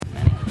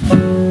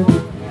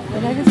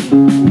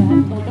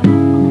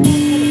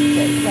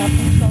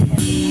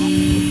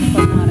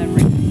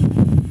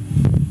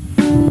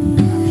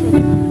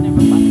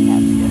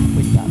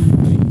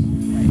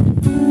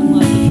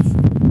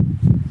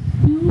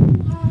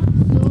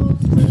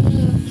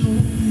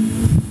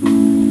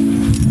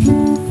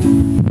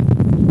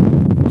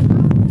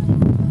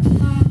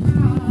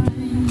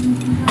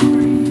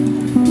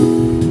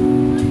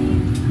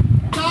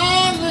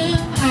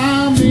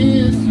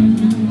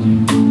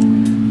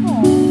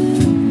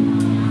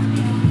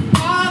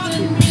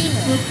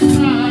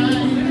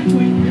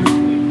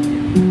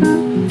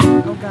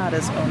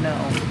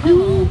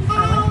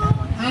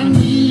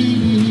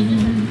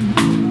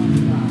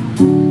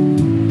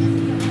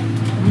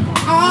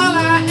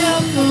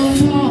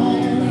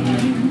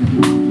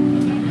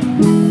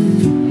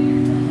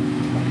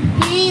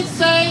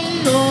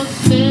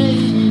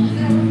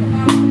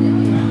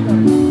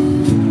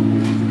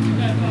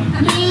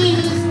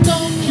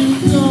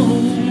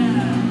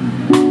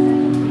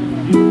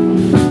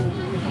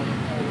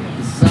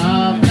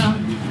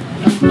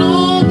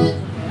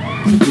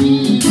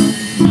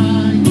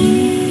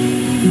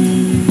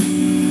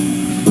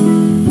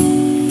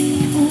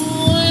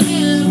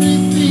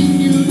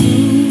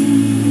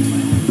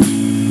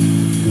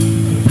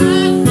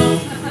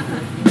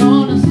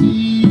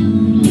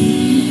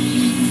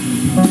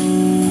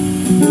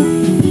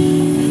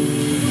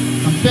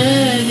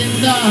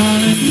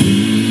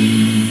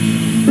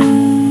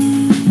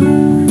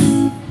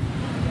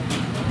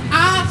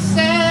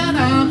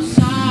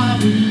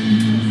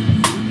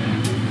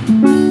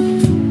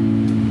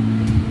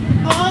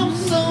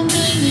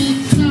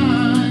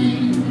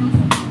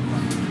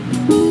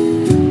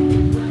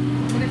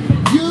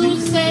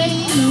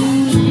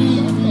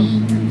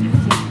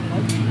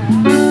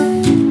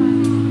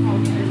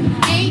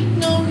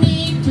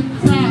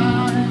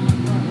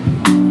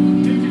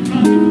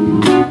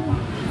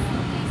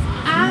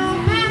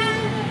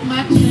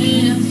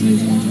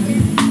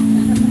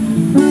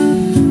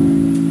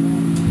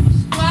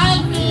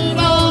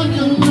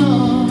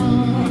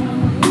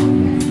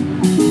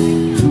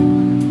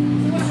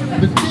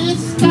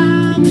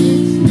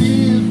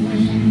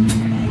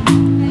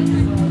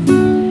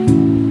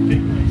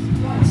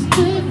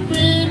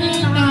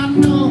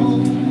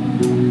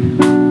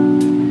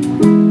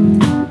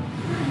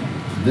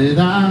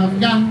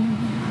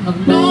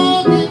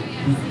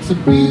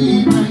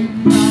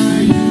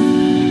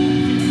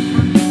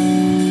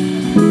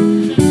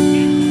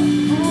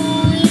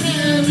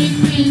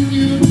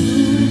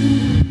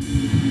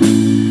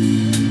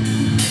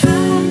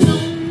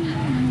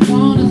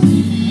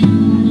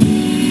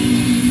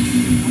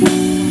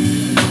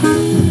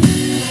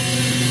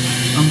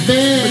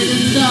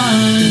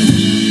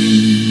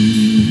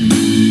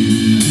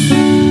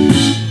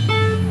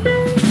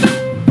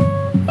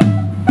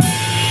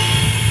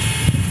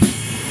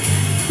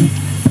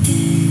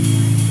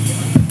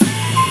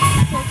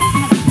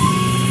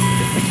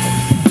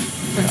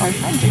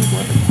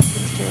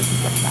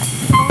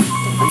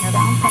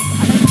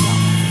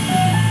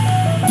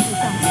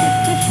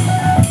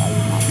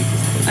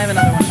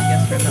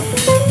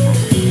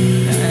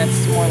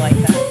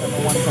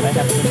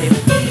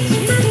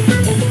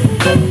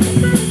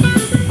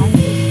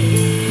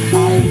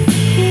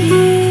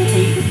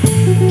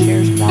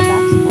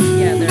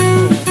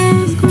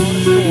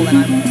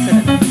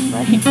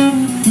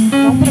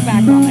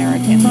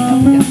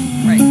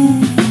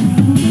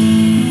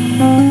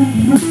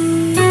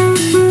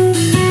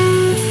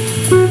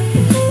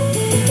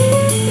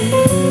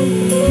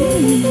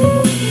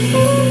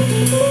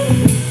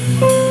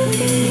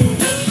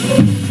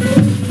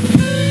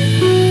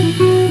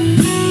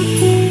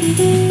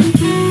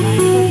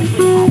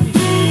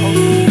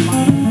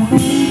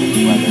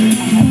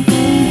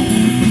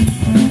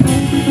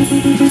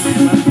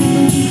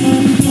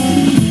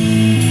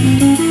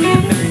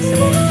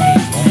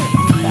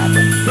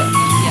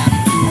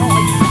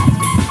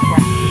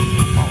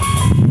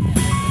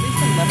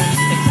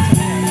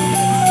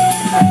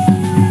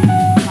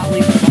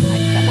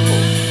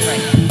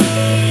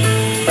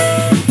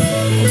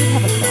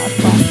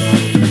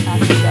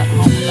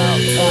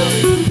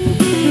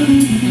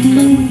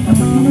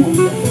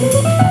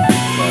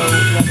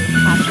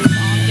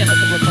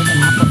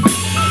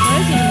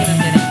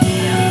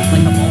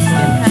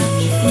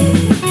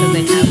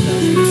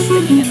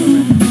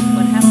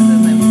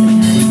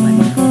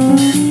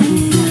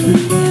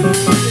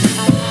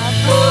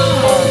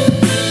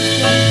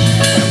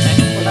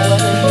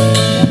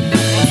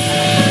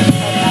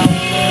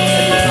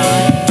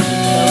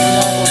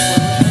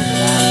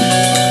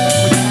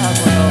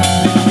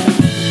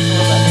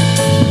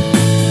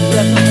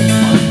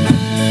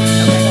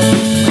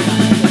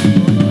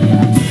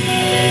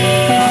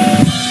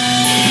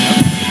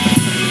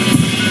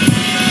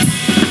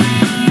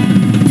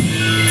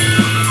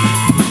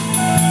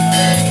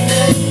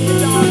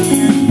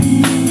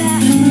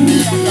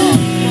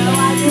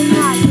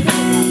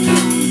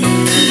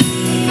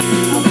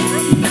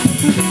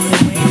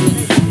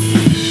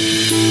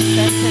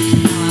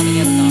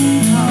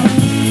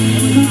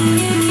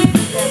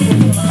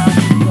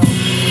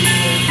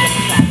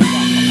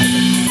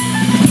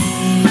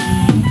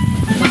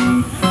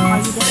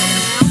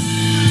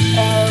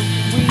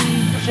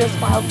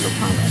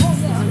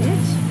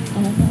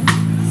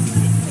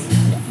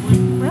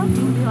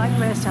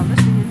rest of us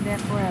in debt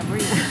forever.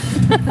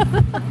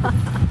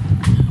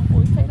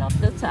 We paid off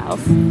this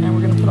house, and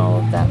we're going to put all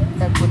of that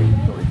equity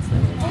towards the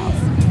new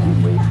house,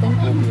 and we think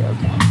we'll be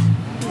okay.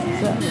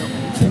 So,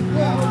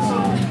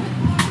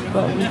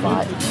 but we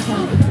bought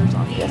 10 acres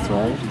on Guess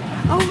Road.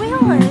 Oh,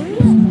 really?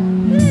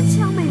 You didn't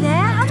tell me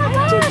that. Oh, my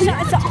gosh.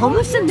 It's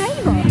almost a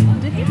neighbor.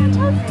 Did you not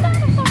tell me that? I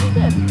thought you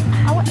did.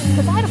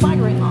 Because I had a bike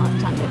ring on at the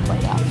time they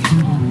played out. It's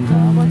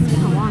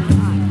been a long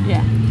time.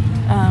 Yeah.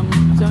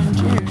 So in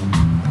June,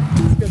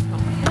 it's good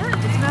fun. Yeah,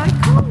 it's very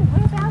cool.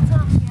 Whereabouts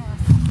on here?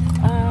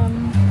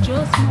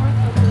 Just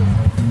north of the...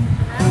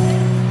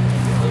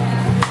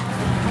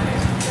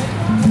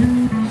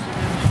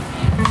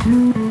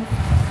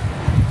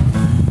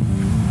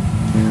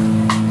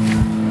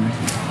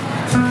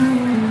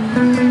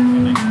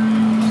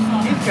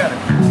 He's got it.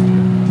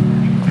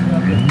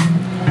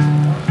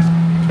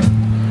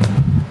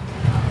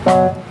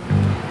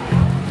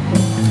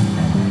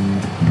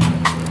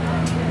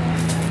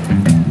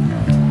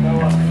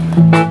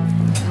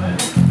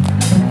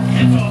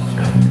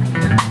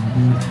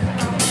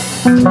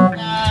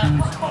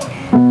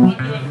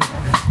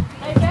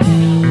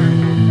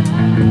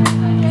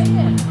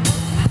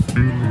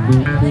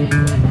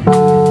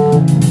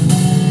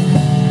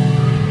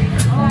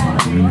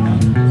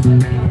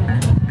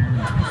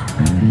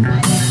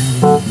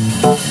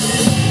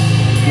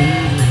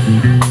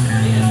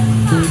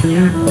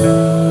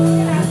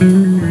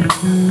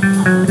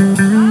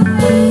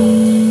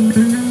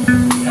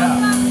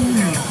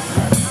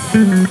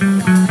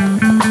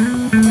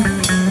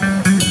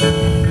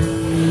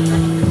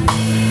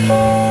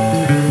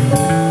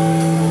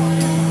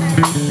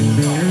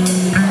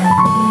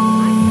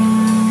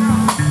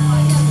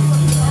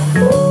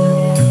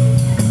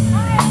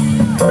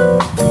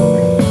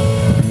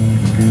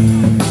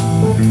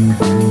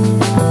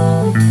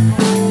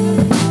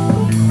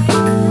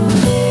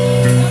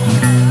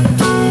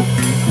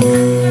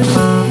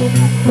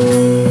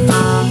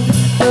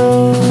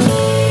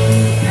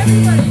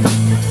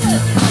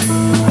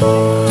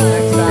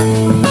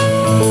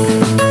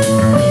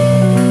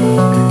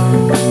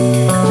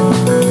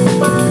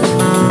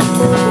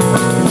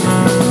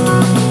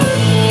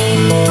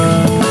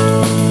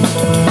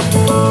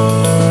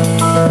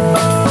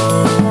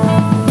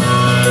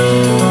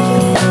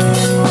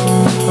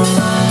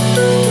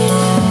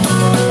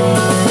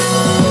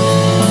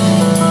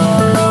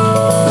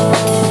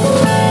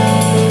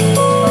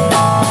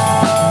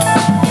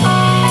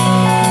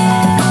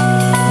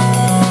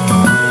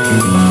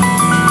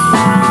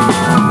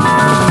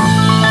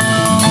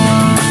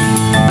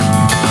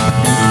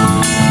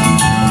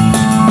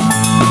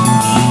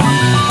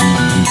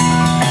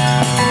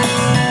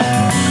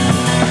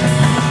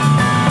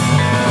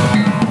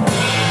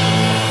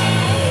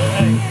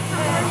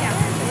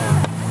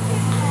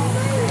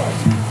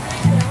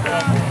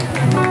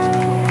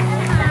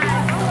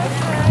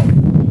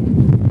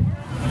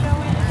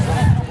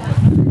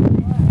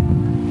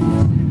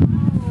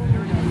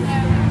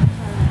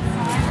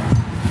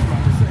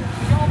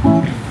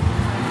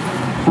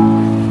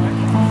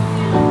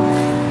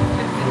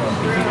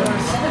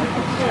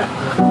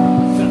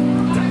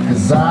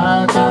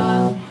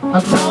 I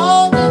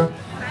promise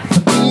to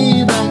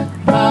be back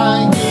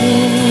by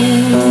you.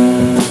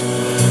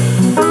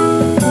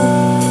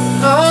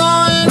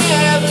 Oh, and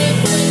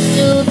everything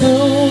you do,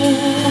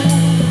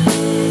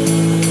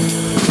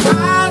 I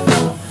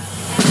don't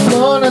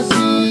wanna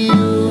see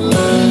you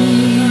leave.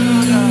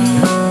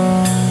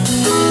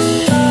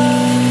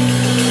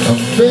 I'm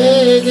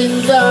begging,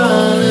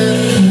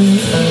 darling,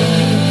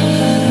 please.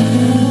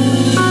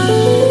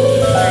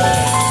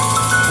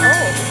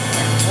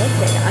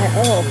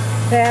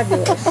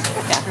 Fabulous.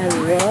 I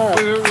love.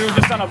 We were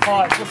just on a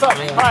pause. What's up?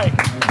 Hi.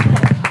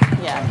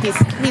 Yeah,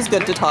 he's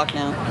good to talk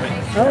now.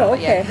 Oh,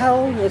 okay. Yeah. How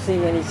old was he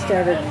when he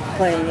started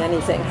playing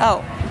anything?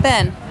 Oh,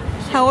 Ben,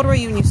 how old were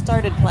you when you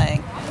started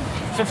playing?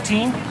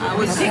 15. I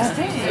was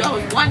 16. Oh,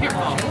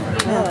 wonderful.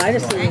 Oh, I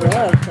just love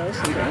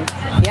listening to him.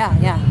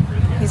 Yeah.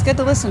 He's good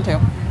to listen to.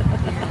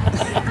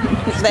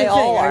 They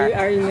all are.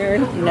 Are you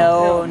married?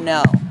 No.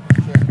 Not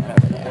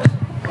over there.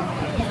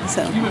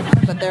 So,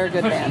 but they're a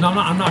good band. No,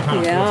 I'm not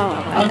trying to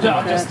Yeah.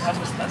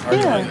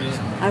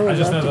 I would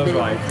just love know to be those able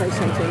like- to play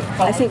something.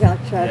 I think I'll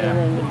try to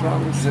learn the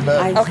drums.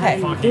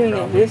 Okay. I'm doing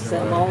it with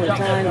them all the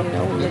time,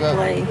 when they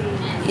play.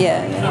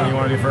 Yeah. What do you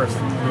want to do first?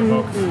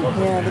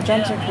 Yeah, the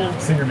drums are cool.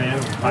 Singer man,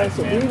 It's pipe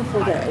a man.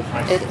 beautiful day.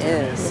 It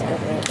is.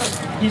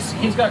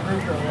 He's got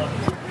group girl love.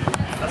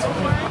 That's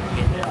okay.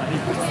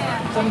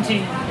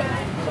 17.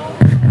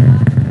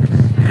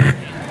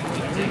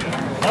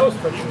 That was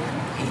pretty.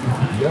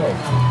 Yo.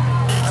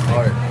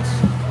 Alright.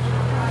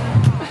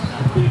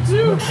 You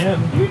too. Him.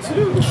 You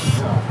too.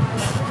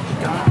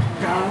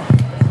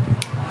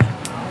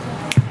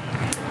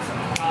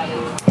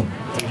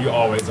 You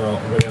always are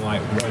within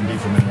like one beat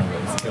from anyone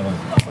that's killing.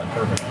 It's like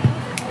perfect.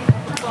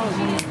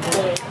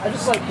 I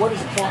just like, what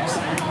is a clock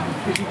sign?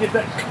 Because you get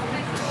that.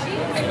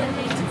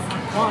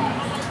 1,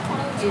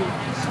 2,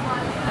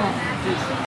 1, 2.